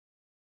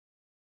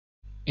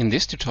In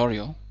this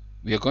tutorial,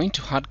 we are going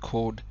to hard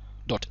code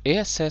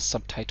 .ass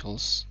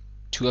subtitles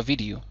to a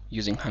video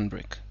using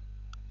Handbrake.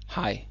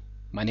 Hi,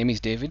 my name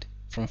is David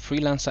from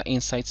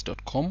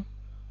freelancerinsights.com,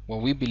 where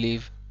we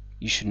believe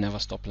you should never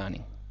stop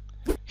learning.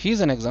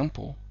 Here's an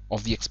example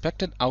of the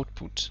expected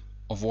output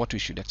of what we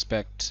should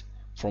expect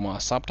from our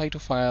subtitle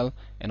file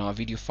and our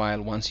video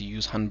file once you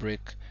use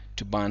Handbrake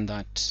to burn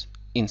that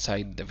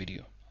inside the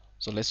video.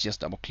 So let's just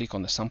double click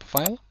on the sample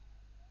file.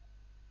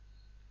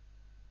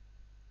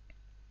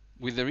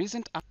 With the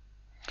recent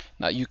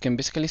now you can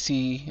basically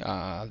see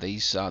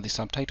the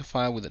subtitle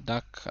file with a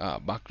dark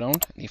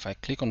background. If I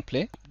click on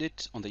play,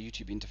 update on the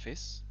YouTube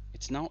interface,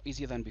 it's now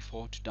easier than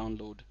before to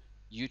download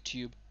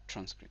YouTube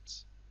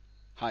transcripts.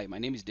 Hi, my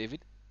name is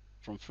David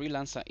from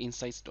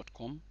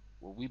freelancerinsights.com,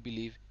 where we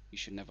believe you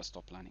should never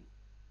stop learning.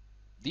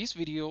 This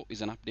video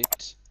is an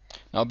update.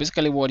 Now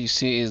basically what you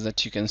see is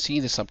that you can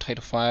see the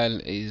subtitle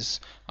file is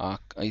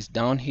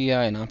down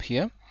here and up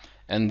here,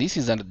 and this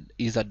is a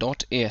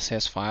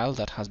 .ass file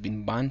that has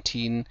been burnt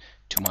in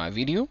to my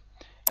video,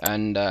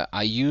 and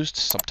I used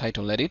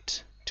subtitle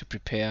edit to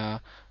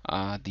prepare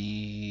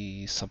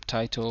the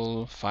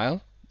subtitle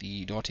file,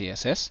 the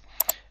 .ass,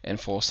 and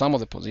for some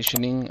of the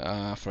positioning,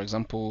 for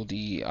example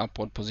the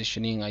upward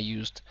positioning, I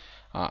used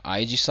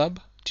IG sub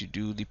to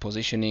do the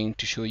positioning,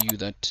 to show you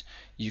that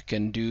you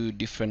can do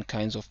different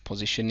kinds of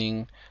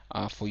positioning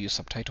for your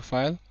subtitle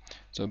file.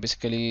 So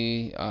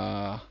basically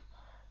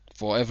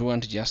for everyone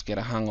to just get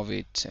a hang of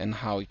it and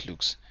how it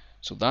looks.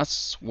 So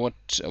that's what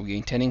we're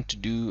intending to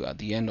do at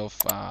the end of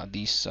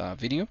this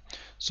video.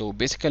 So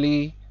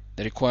basically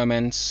the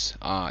requirements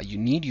are: you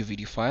need your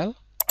video file,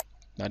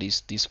 that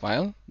is this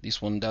file.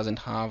 This one doesn't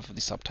have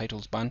the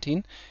subtitles burnt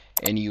in,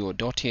 and your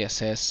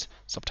 .ass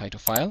subtitle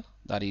file,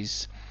 that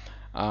is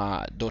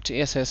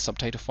 .ass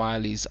subtitle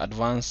file is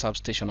advanced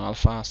substation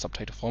alpha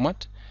subtitle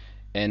format,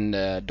 and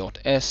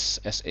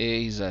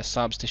 .SSA is a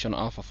substation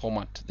alpha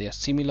format. They are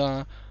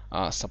similar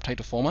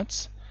subtitle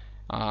formats.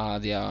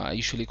 They are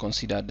usually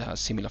considered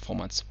similar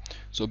formats.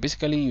 So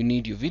basically you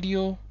need your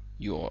video,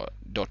 your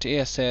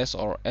 .ass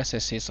or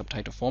SSA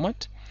subtitle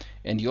format,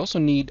 and you also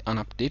need an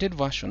updated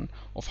version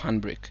of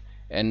Handbrake,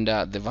 and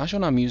the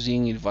version I'm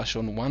using is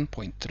version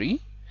 1.3,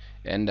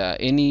 and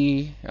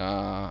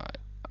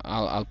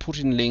I'll put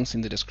in links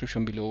in the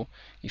description below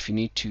if you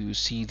need to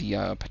see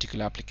the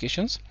particular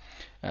applications.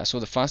 So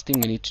the first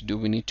thing we need to do,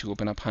 we need to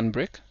open up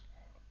Handbrake.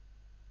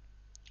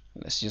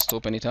 Let's just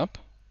open it up.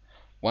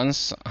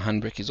 Once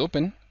Handbrake is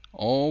open,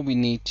 all we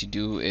need to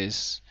do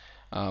is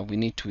we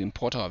need to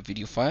import our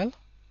video file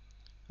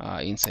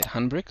inside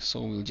Handbrake.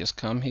 So we'll just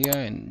come here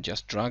and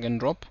just drag and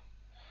drop.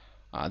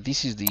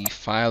 This is the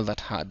file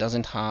that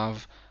doesn't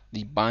have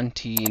the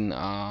burnt-in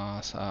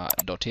 .ass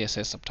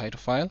subtitle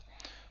file.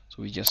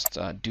 So we just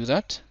do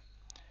that,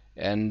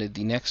 and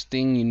the next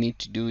thing you need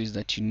to do is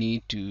that you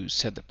need to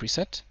set the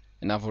preset,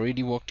 and I've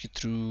already walked you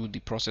through the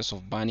process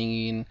of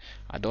burning in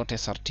a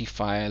 .srt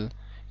file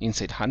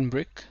inside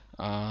Handbrake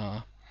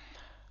in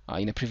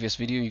a previous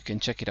video. You can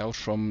check it out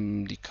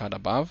from the card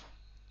above.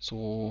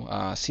 So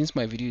since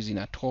my video is in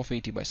a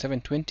 1280 by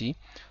 720,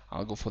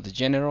 I'll go for the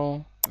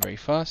general very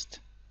first,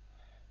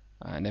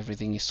 and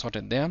everything is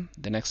sorted there.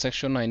 The next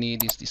section I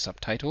need is the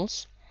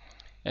subtitles,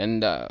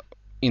 and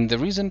in the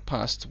recent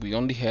past we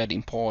only had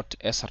import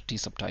SRT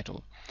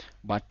subtitle,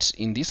 but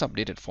in this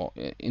updated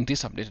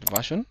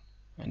version,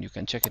 and you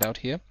can check it out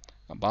here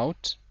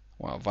about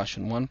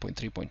version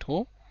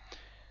 1.3.0,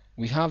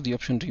 we have the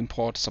option to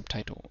import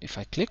subtitle. If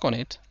I click on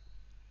it,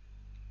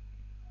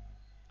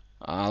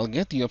 I'll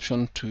get the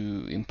option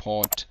to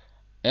import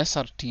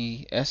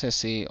SRT,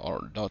 SSA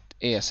or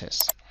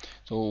 .ass.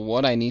 So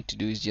what I need to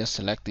do is just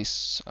select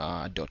this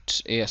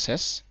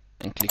 .ass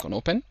and click on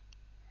open.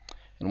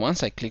 And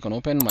once I click on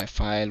open, my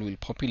file will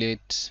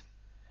populate,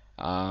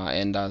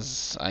 and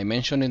as I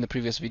mentioned in the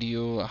previous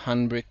video,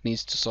 Handbrake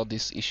needs to sort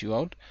this issue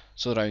out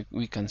so that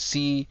we can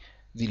see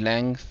the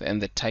length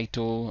and the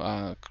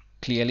title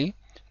clearly,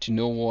 to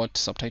know what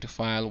subtitle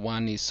file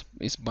one is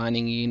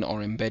burning in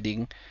or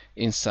embedding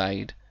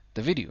inside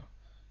the video.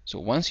 So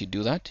once you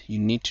do that, you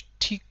need to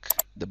tick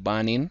the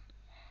burn in,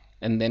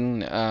 and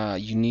then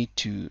you need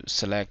to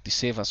select the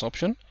save as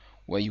option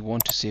where you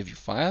want to save your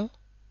file.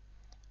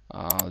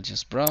 I'll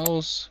just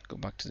browse, go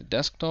back to the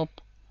desktop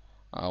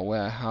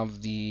where I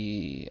have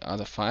the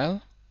other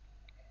file,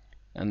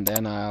 and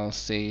then I'll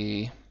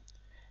say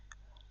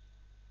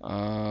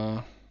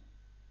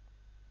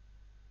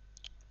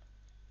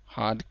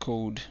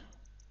hardcode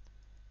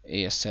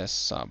ass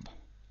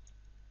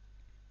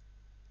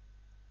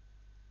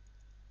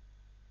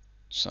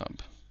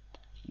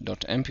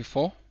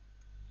sub.mp4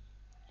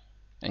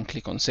 and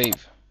click on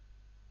save.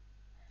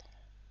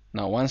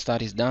 Now once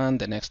that is done,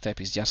 the next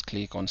step is just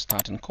click on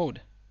start encode.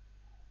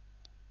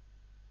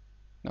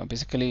 Now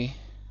basically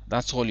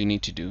that's all you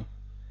need to do,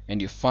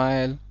 and your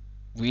file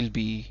will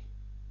be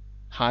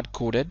hard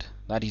coded.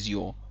 That is,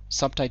 your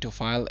subtitle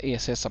file,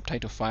 ASS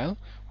subtitle file,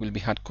 will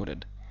be hard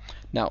coded.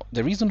 Now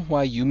the reason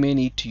why you may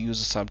need to use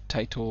a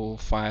subtitle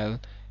file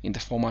in the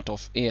format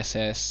of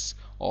ASS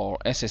or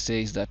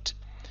SSA is that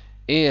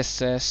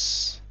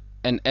ASS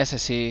and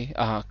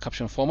SSA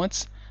caption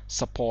formats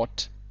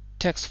support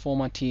text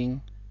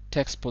formatting,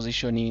 text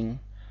positioning,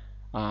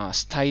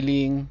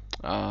 styling,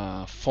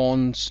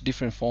 fonts,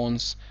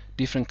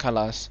 different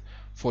colors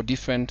for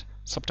different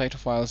subtitle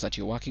files that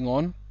you're working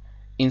on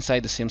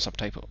inside the same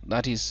subtitle.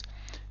 That is,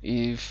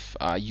 if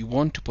you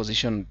want to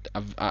position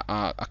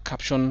a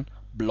caption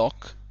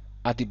block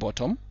at the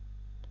bottom,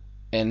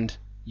 and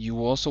you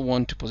also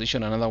want to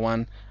position another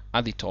one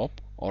at the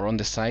top or on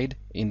the side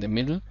in the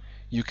middle,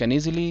 you can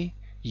easily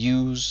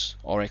use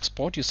or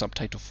export your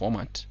subtitle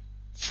format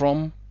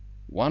from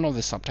one of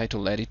the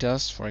subtitle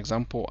editors, for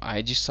example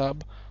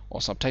IG-Sub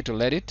or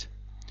Subtitle Edit,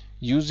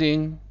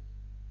 using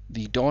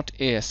the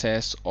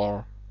 .ass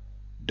or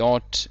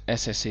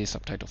 .ssa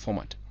subtitle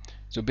format.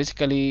 So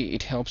basically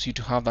it helps you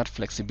to have that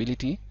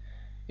flexibility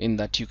in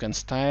that you can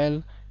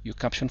style your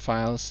caption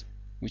files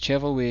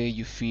whichever way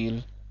you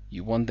feel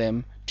you want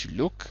them to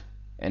look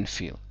and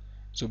feel.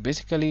 So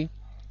basically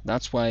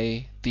that's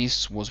why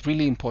this was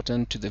really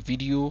important to the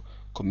video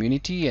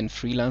community and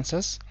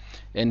freelancers,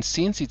 and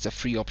since it's a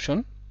free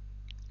option,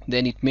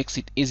 then it makes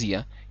it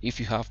easier if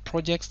you have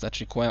projects that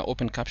require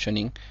open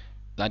captioning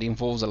that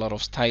involves a lot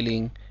of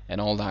styling and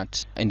all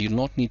that, and you do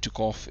not need to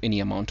cough any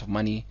amount of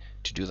money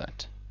to do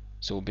that.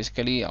 So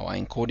basically our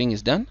encoding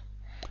is done,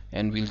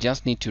 and we'll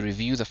just need to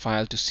review the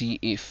file to see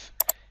if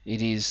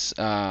it is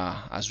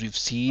as we've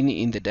seen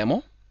in the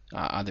demo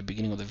at the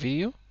beginning of the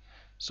video.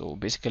 So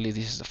basically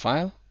this is the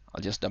file.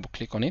 I'll just double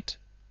click on it.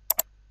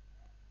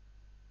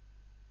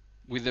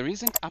 With the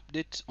recent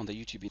update on the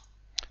YouTube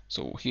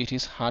So here it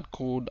is,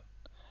 hardcode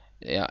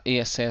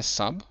ASS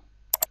sub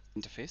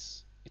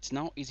interface, it's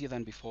now easier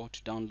than before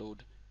to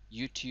download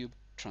YouTube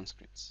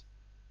transcripts.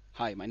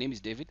 Hi, my name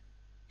is David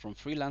from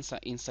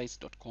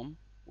freelancerinsights.com,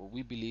 where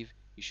we believe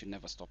you should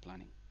never stop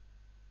learning.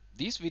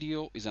 This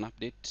video is an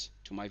update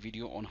to my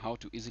video on how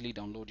to easily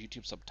download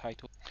YouTube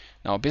subtitles.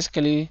 Now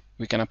basically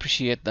we can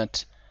appreciate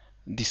that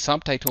the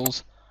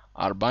subtitles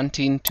are burnt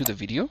into the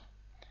video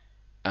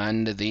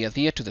and they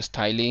adhere to the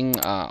styling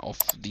of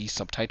the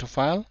subtitle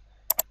file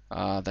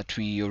that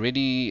we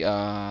already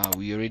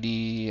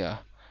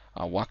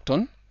worked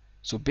on.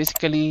 So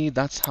basically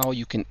that's how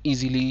you can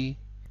easily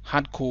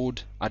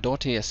hardcode a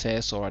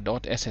 .ass or a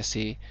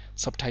 .ssa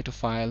subtitle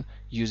file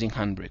using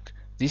Handbrake.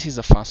 This is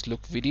a fast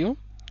look video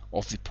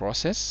of the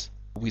process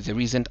with the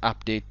recent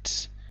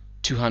update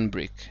to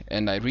Handbrake,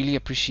 and I really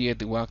appreciate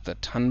the work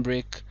that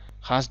Handbrake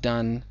has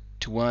done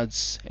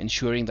towards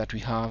ensuring that we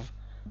have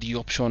the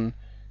option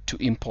to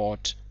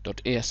import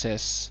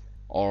 .ass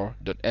or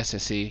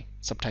 .ssa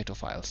subtitle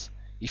files.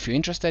 If you're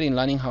interested in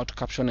learning how to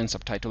caption and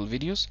subtitle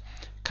videos,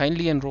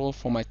 kindly enroll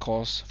for my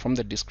course from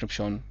the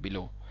description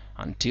below.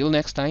 Until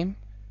next time,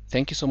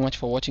 thank you so much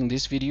for watching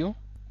this video.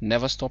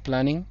 Never stop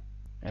learning,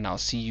 and I'll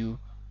see you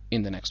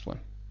in the next one.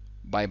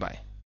 Bye bye.